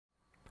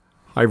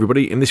Hi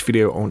everybody, in this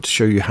video I want to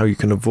show you how you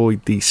can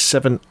avoid the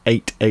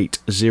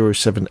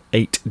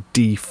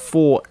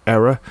 788078D4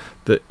 error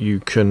that you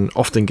can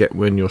often get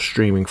when you're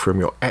streaming from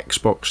your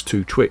Xbox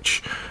to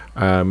Twitch.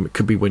 It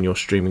could be when you're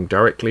streaming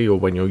directly or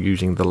when you're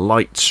using the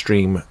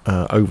Lightstream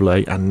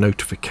overlay and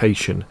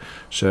notification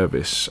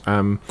service.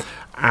 And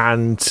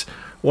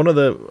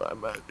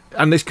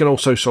this can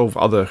also solve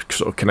other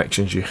sort of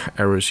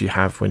errors you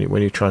have when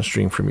you try and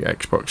stream from your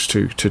Xbox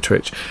to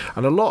Twitch.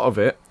 And a lot of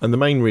it, and the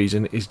main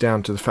reason, is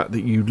down to the fact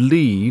that you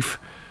leave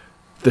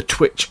the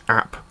Twitch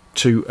app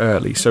too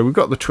early. So we've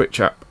got the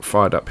Twitch app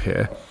fired up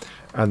here,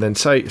 and then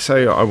say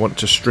I want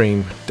to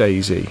stream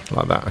DayZ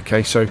like that.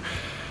 Okay, so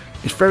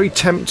it's very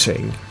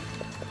tempting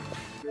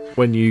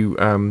when you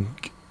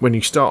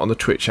start on the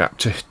Twitch app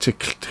to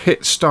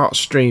hit start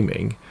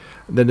streaming,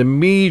 then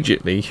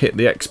immediately hit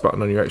the X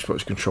button on your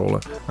Xbox controller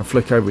and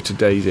flick over to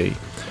DayZ.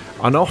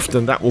 And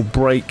often that will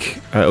break,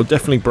 it'll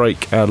definitely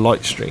break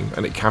Lightstream,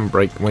 and it can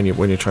break when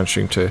you're trying to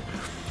stream to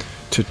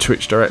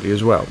Twitch directly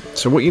as well.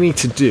 So what you need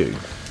to do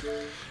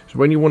is,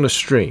 when you want to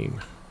stream,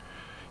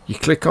 you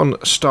click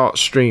on Start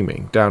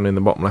Streaming down in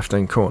the bottom left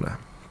hand corner,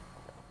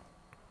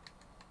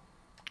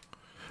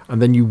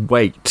 and then you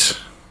wait,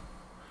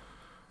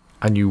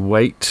 and you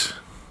wait,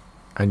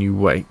 and you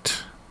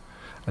wait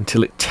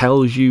until it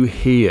tells you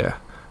here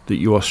that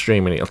you are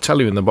streaming. It'll tell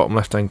you in the bottom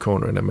left hand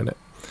corner in a minute.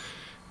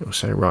 It'll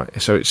say,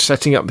 right, so it's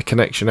setting up the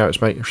connection now.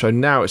 It's making, so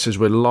now it says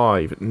we're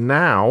live.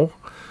 Now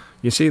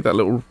you see that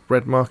little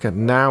red marker.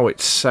 Now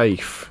it's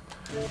safe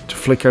to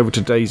flick over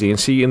to DayZ and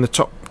see in the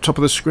top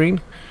of the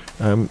screen.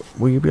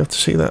 Will you be able to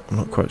see that? I'm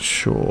not quite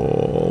sure.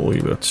 Will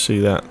you be able to see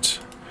that?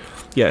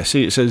 Yeah,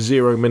 see, it says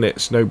 0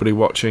 minutes, nobody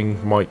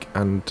watching, mic,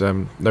 and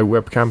no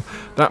webcam.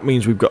 That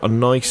means we've got a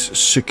nice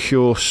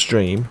secure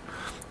stream,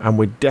 and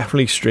we're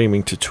definitely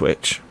streaming to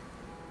Twitch,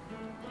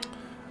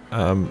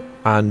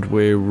 and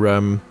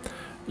we're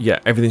yeah,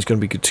 everything's going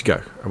to be good to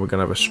go, and we're going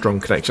to have a strong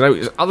connection. Now,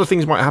 other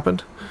things might happen.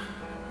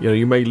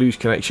 You may lose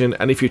connection,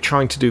 and if you're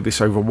trying to do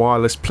this over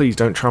wireless, please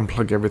don't try and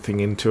plug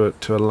everything into a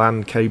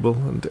LAN cable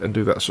and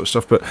do that sort of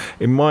stuff. But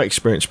in my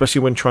experience,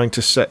 especially when trying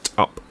to set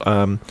up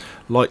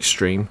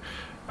Lightstream,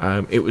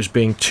 it was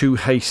being too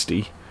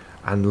hasty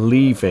and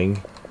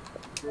leaving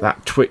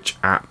that Twitch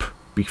app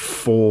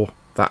before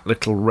that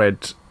little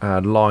red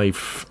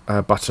live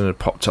button had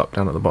popped up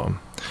down at the bottom.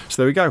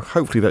 So there we go.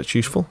 Hopefully that's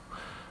useful.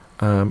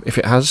 If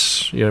it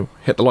has,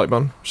 hit the like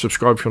button,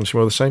 subscribe if you want to see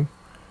more of the same,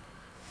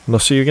 and I'll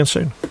see you again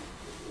soon.